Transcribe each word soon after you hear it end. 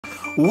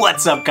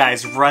What's up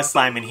guys,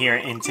 RussLyman here.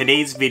 In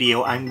today's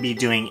video I'm going to be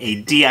doing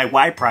a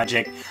DIY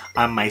project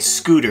on my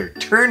scooter,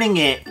 turning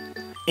it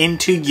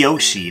into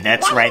Yoshi.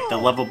 That's right, the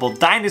lovable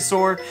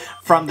dinosaur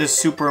from the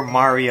Super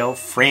Mario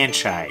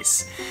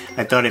franchise.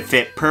 I thought it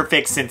fit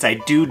perfect since I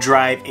do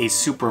drive a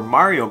Super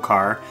Mario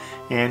car,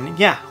 and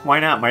yeah, why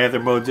not? My other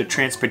modes of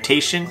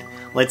transportation,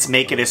 let's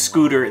make it a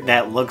scooter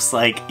that looks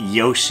like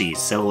Yoshi.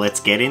 So let's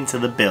get into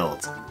the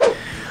build.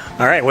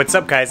 Alright, what's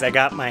up guys? I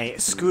got my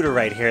scooter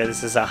right here.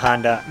 This is a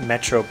Honda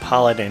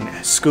Metropolitan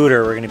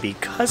scooter. We're going to be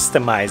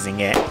customizing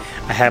it.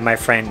 I had my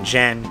friend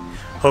Jen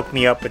hook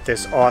me up with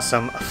this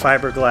awesome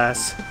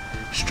fiberglass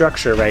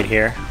structure right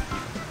here.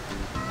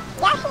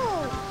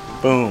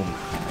 Yahoo! Boom.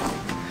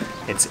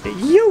 It's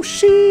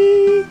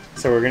Yoshi!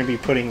 So we're going to be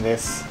putting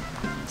this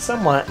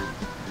somewhat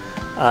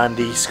on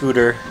the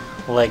scooter,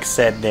 like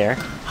said there.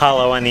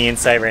 Hollow on the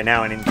inside right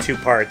now and in two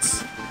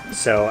parts.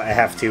 So I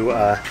have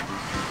to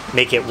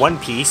make it one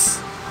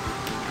piece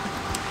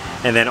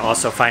and then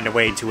also find a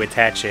way to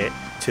attach it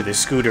to the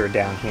scooter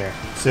down here.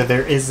 So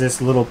there is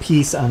this little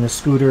piece on the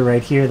scooter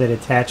right here that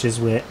attaches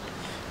with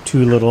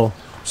two little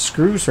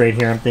screws right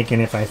here. I'm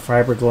thinking if I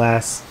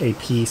fiberglass a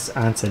piece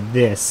onto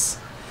this,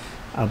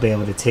 I'll be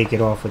able to take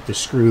it off with the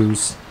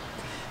screws,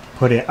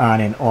 put it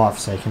on and off,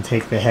 so I can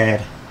take the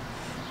head,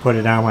 put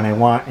it on when I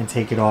want, and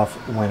take it off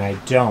when I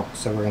don't.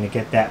 So we're going to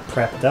get that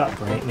prepped up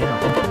right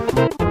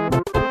now.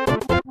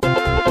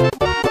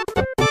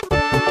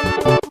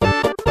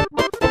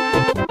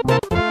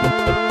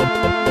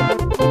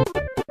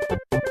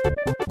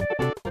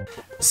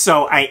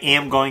 So I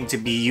am going to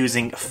be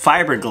using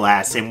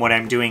fiberglass, and what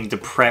I'm doing to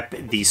prep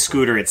the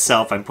scooter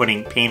itself, I'm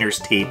putting painter's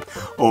tape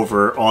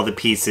over all the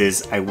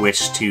pieces I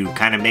wish to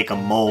kind of make a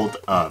mold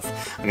of.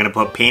 I'm going to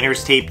put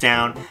painter's tape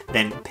down,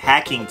 then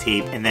packing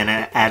tape, and then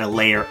add a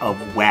layer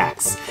of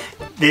wax.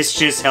 This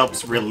just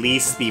helps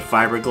release the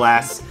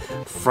fiberglass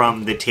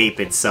from the tape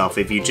itself.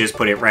 If you just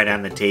put it right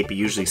on the tape, it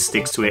usually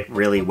sticks to it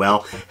really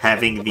well.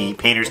 Having the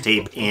painter's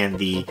tape and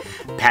the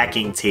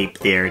packing tape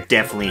there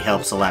definitely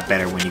helps a lot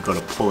better when you go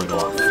to pull it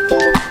off.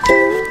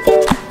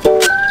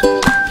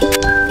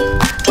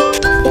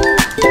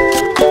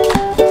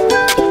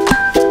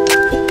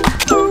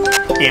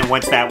 And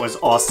once that was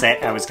all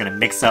set, I was going to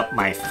mix up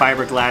my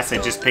fiberglass.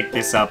 I just picked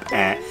this up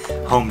at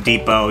Home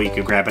Depot. You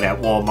could grab it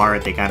at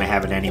Walmart. They kind of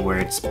have it anywhere.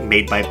 It's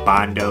made by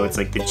Bondo. It's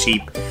like the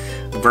cheap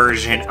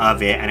version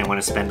of it. I didn't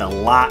want to spend a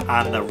lot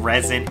on the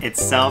resin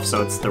itself.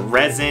 So it's the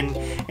resin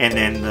and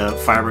then the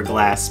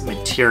fiberglass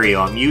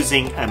material. I'm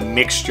using a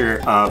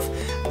mixture of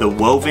the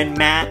woven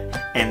mat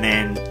and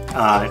then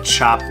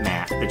chop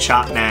mat. The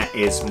chop mat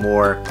is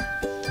more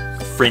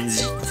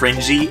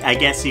fringy, I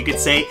guess you could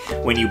say.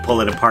 When you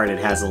pull it apart, it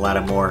has a lot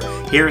of more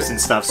hairs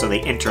and stuff, so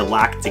they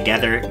interlock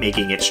together,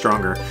 making it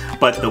stronger.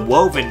 But the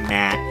woven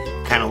mat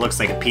kind of looks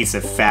like a piece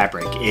of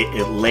fabric.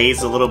 It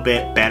lays a little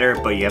bit better,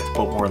 but you have to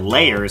put more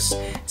layers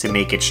to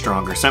make it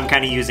stronger. So I'm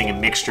kind of using a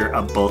mixture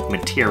of both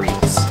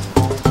materials.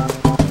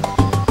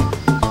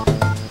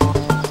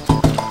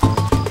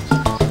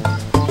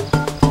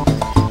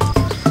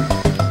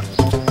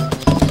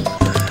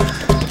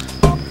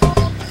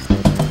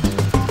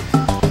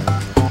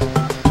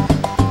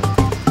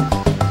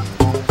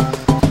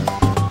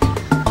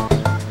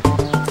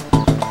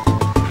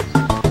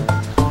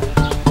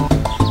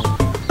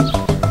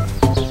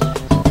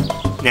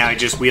 Now I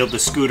just wheeled the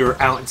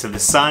scooter out into the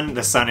sun.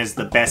 The sun is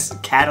the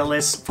best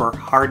catalyst for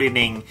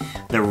hardening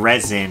the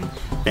resin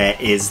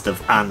that is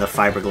on the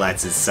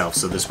fiberglass itself.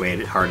 So this way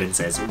it hardens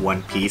as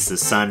one piece. The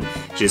sun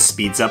just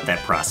speeds up that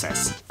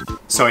process.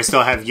 So I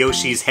still have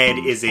Yoshi's head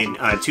is in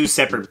two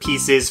separate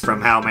pieces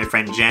from how my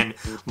friend Jen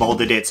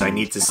molded it. So I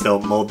need to still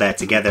mold that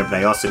together, but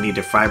I also need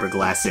to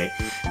fiberglass it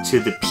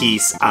to the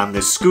piece on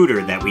the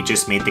scooter that we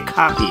just made the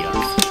copy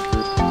of.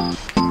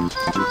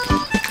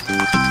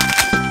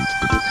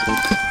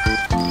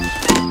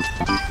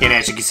 And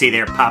as you can see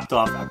there, it popped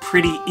off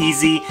pretty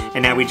easy,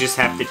 and now we just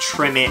have to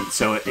trim it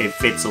so it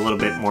fits a little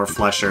bit more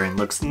flusher and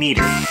looks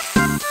neater.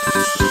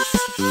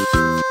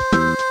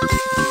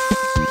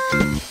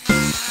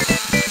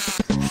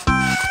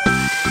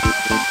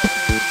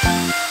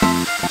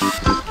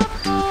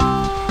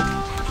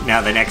 Now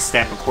the next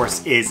step, of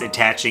course, is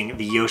attaching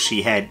the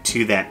Yoshi head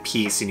to that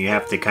piece, and you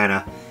have to kind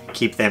of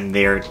keep them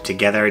there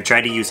together. I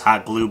tried to use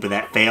hot glue, but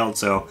that failed,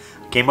 so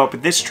I came up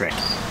with this trick.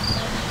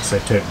 So I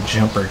took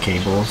jumper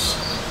cables,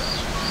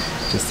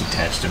 just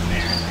attached them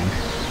there, and then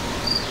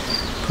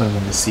put them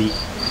in the seat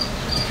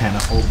to kind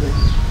of hold it.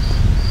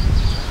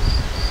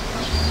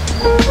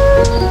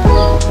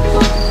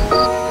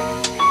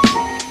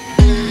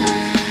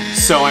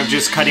 So I'm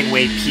just cutting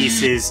away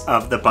pieces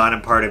of the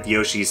bottom part of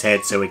Yoshi's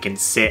head so it can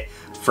sit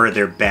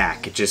further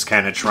back. It's just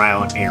kind of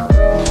trial and error.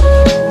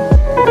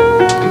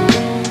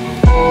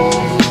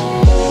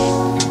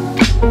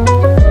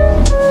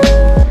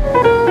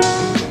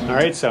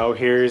 Alright, so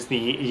here's the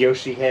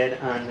Yoshi head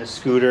on the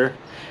scooter.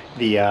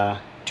 The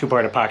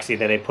two-part epoxy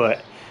that I put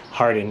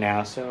hardened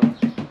now, so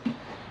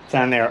it's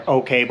on there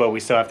okay, but we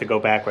still have to go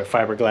back with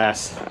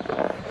fiberglass.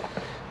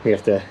 We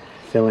have to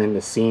fill in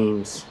the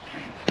seams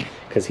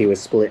because he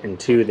was split in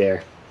two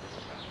there.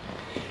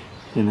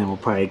 And then we'll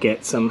probably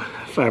get some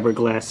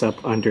fiberglass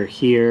up under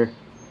here.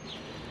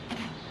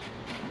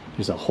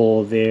 There's a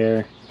hole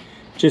there,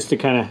 just to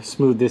kind of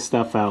smooth this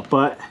stuff out.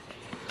 But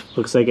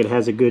looks like it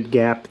has a good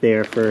gap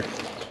there for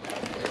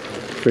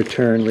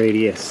turn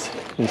radius.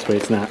 This way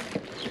it's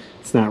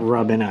not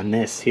rubbing on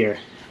this here.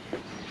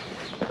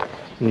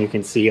 And you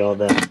can see all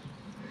the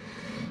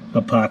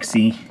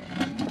epoxy,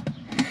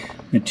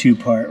 the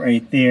two-part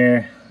right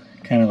there,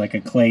 kind of like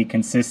a clay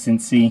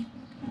consistency.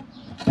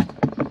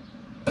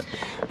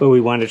 But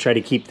we want to try to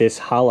keep this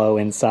hollow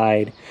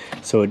inside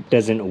so it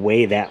doesn't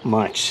weigh that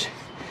much.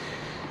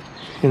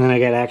 And then I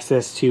got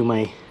access to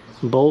my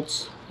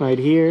bolts right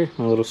here,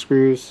 my little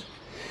screws.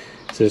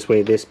 So this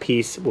way this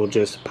piece will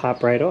just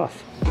pop right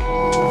off. The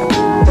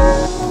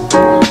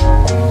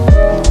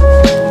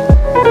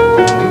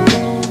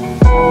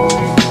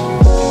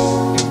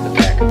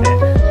back of it.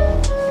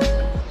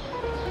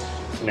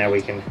 So now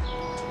we can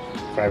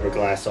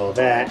fiberglass all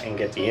that and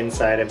get the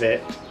inside of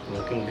it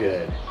looking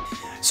good.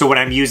 So what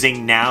I'm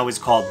using now is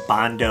called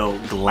Bondo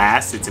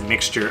glass. It's a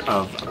mixture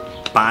of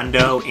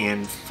Bondo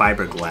and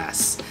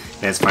fiberglass.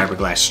 It has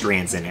fiberglass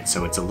strands in it,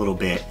 so it's a little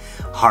bit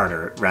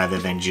harder rather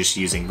than just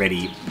using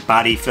ready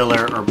body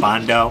filler or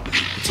Bondo.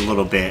 It's a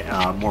little bit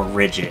more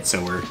rigid,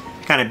 so we're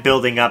kind of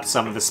building up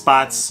some of the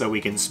spots so we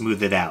can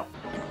smooth it out.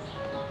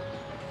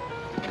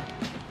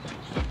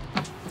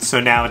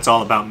 So now it's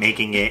all about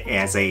making it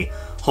as a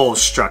whole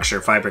structure,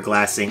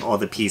 fiberglassing all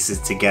the pieces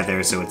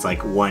together so it's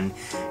like one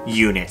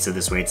unit, so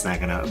this way it's not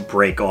gonna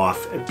break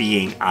off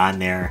being on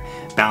there,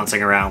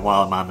 bouncing around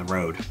while I'm on the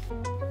road.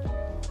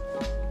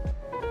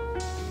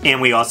 And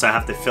we also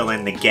have to fill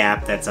in the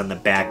gap that's on the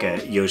back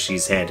of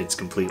Yoshi's head. It's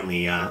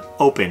completely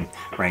open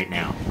right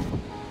now.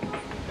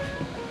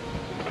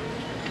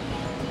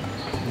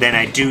 Then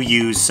I do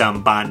use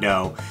some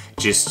Bondo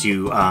just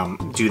to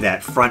do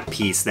that front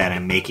piece that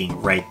I'm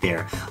making right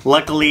there.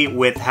 Luckily,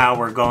 with how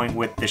we're going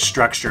with the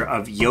structure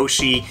of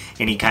Yoshi,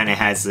 and he kind of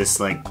has this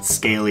like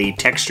scaly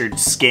textured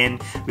skin,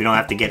 we don't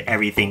have to get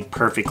everything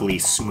perfectly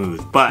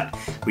smooth, but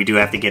we do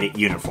have to get it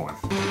uniform.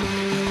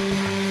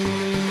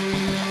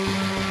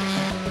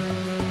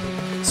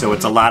 So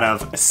it's a lot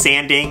of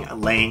sanding,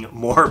 laying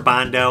more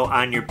Bondo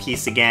on your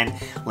piece again,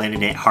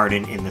 letting it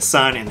harden in the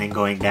sun, and then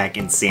going back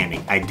and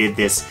sanding. I did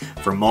this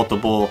for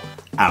multiple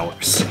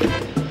hours.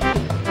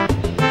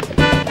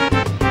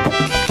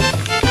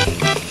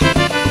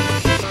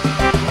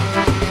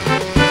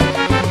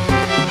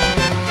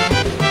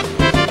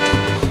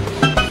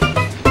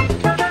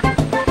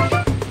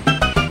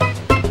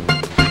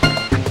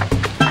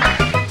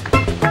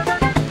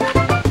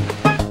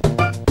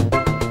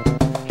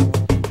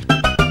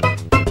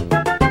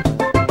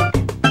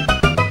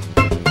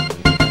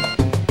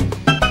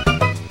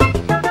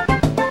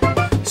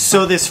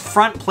 So this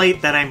front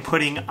plate that I'm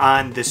putting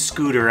on the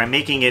scooter, I'm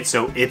making it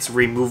so it's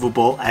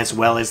removable as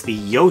well as the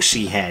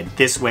Yoshi head.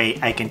 This way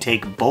I can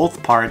take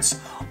both parts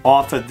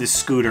off of the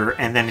scooter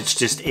and then it's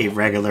just a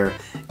regular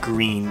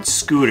green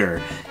scooter.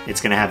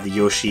 It's gonna have the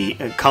Yoshi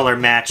color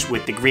match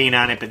with the green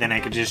on it, but then I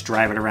can just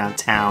drive it around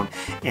town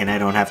and I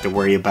don't have to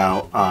worry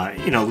about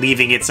you know,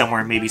 leaving it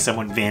somewhere, maybe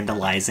someone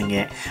vandalizing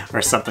it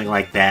or something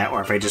like that.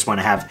 Or if I just want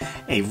to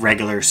have a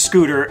regular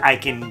scooter, I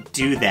can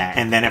do that.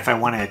 And then if I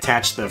want to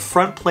attach the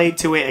front plate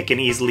to it, I can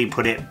easily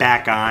put it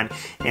back on,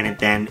 and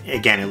then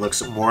again it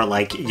looks more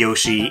like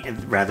Yoshi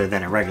rather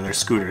than a regular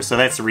scooter. So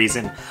that's the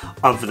reason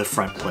of the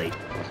front plate.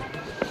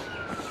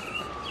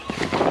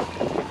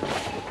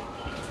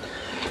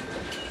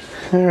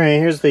 Alright,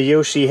 here's the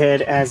Yoshi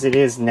head as it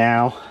is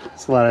now.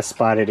 It's a lot of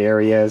spotted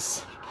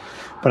areas.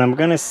 But I'm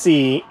gonna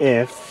see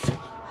if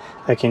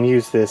I can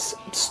use this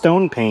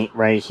stone paint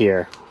right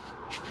here.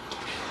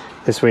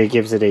 This way it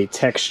gives it a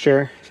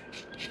texture.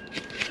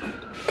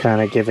 Kind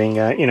of giving,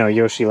 you know,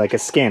 Yoshi like a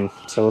skin.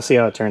 So we'll see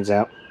how it turns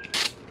out.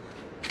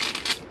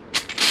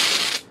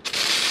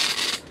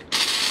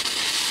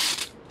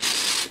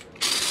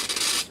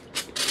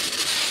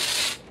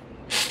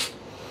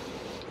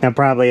 Now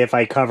probably if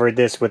I covered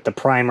this with the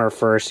primer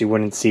first, you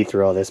wouldn't see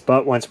through all this,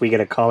 but once we get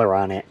a color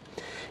on it,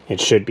 it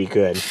should be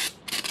good.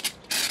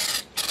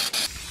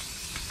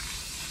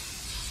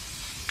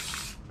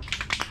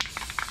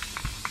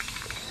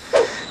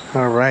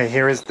 Alright,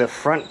 here is the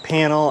front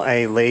panel.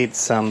 I laid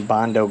some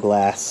Bondo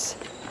glass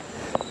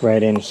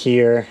right in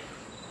here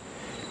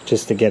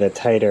just to get a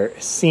tighter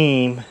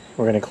seam.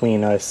 We're going to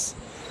clean this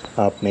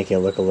up, make it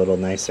look a little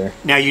nicer.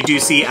 Now you do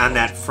see on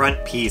that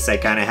front piece I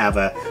kind of have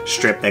a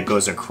strip that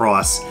goes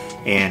across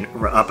and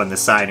up on the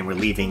side, and we're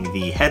leaving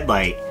the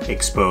headlight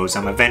exposed.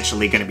 I'm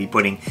eventually going to be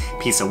putting a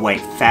piece of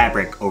white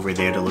fabric over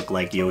there to look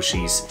like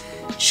Yoshi's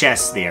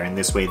chest there, and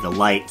this way the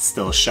light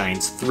still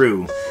shines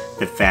through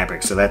the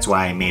fabric, so that's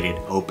why I made it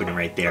open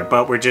right there.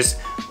 But we're just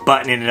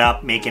buttoning it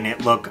up, making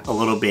it look a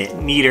little bit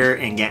neater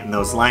and getting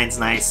those lines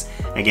nice.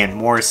 Again,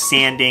 more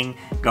sanding,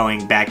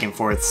 going back and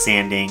forth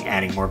sanding,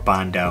 adding more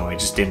Bondo. I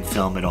just didn't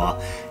film it all.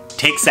 It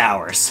takes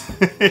hours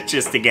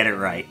just to get it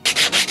right.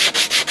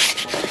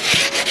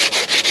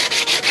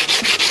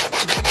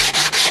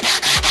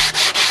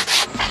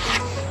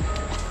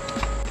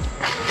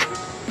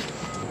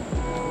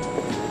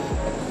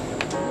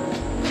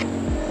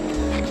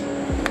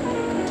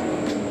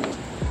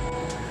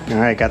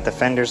 Alright, got the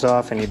fenders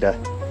off. I need to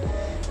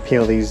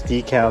peel these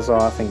decals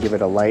off and give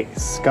it a light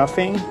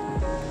scuffing.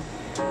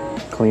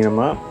 Clean them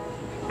up.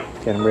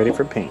 Get them ready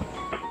for paint.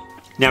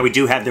 Now we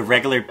do have the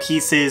regular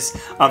pieces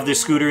of the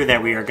scooter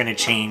that we are going to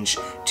change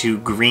to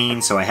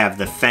green. So I have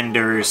the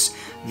fenders,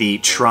 the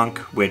trunk,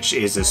 which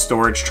is a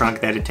storage trunk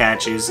that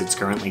attaches. It's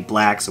currently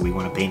black, so we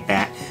want to paint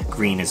that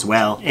green as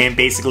well. And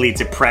basically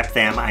to prep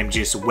them, I'm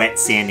just wet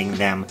sanding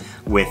them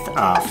with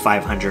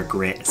 500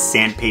 grit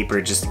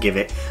sandpaper just to give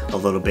it a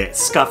little bit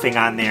scuffing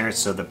on there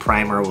so the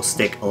primer will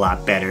stick a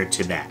lot better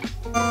to that.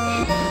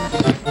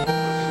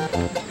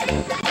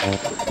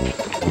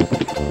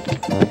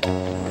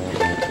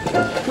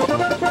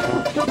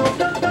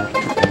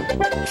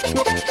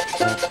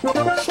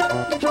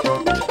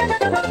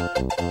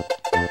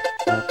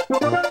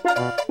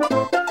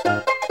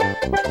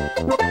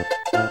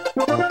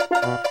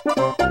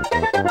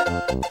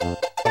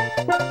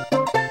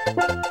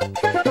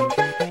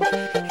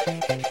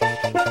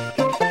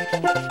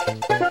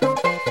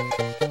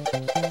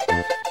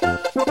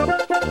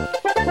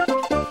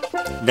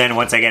 Then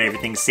once I got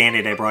everything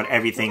sanded, I brought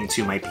everything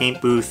to my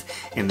paint booth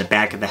in the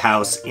back of the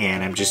house,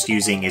 and I'm just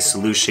using a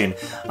solution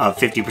of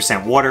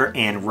 50% water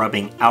and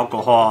rubbing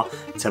alcohol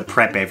to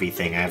prep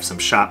everything. I have some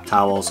shop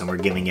towels and we're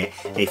giving it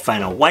a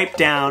final wipe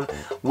down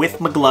with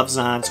my gloves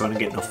on so I don't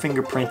get no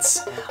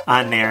fingerprints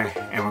on there,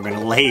 and we're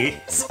gonna lay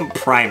some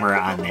primer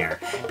on there.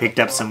 Picked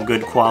up some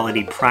good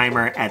quality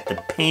primer at the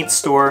paint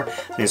store.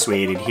 This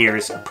way it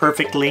adheres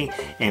perfectly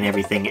and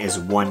everything is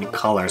one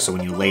color, so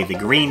when you lay the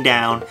green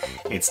down,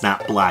 it's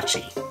not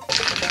blotchy.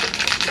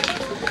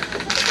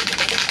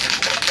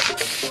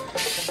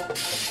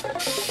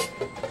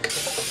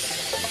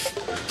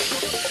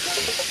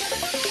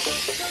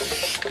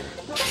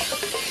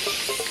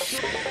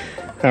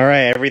 All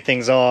right,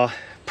 everything's all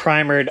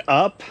primered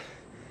up.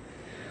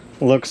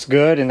 Looks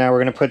good, and now we're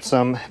gonna put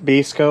some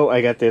base coat.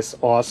 I got this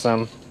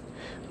awesome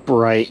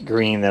bright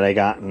green that I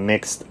got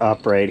mixed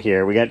up right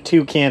here. We got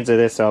 2 cans of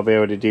this, so I'll be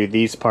able to do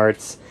these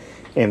parts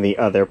and the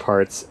other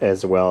parts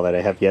as well that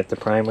I have yet to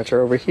prime, which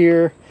are over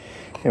here,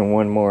 and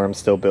one more I'm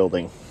still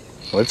building.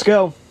 Let's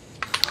go.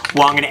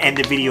 Well, I'm going to end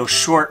the video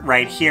short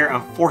right here.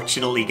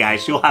 Unfortunately,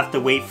 guys, you'll have to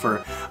wait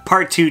for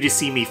part 2 to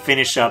see me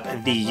finish up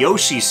the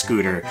Yoshi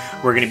scooter.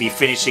 We're going to be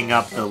finishing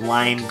up the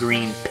lime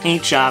green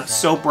paint job,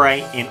 so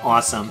bright and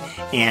awesome,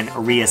 and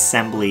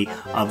reassembly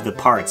of the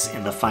parts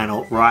in the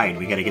final ride.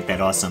 We got to get that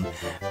awesome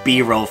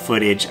B-roll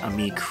footage of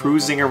me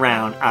cruising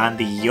around on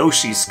the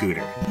Yoshi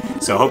scooter.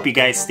 So I hope you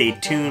guys stay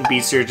tuned. Be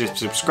sure to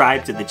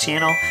subscribe to the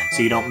channel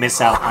so you don't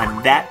miss out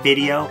on that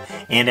video.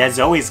 And as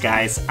always,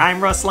 guys, I'm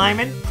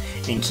RussLyman,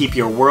 and keep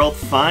your world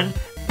fun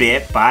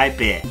bit by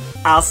bit.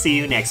 I'll see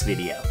you next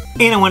video.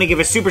 And I want to give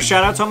a super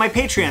shout out to all my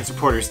Patreon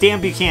supporters: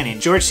 Dan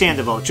Buchanan, George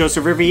Sandoval,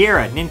 Joseph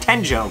Riviera,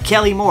 Nintendo,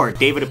 Kelly Moore,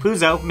 David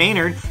Apuzzo,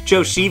 Maynard,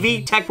 Joe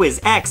Sheevy, TechWiz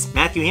X,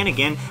 Matthew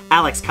Hannigan,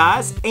 Alex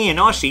Kaz, Ian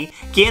Oshie,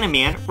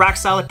 Ganaman, Rock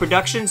Solid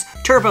Productions,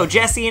 Turbo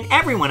Jesse, and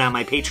everyone on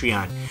my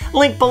Patreon.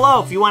 Link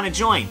below if you want to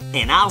join,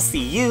 and I'll see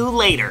you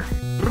later.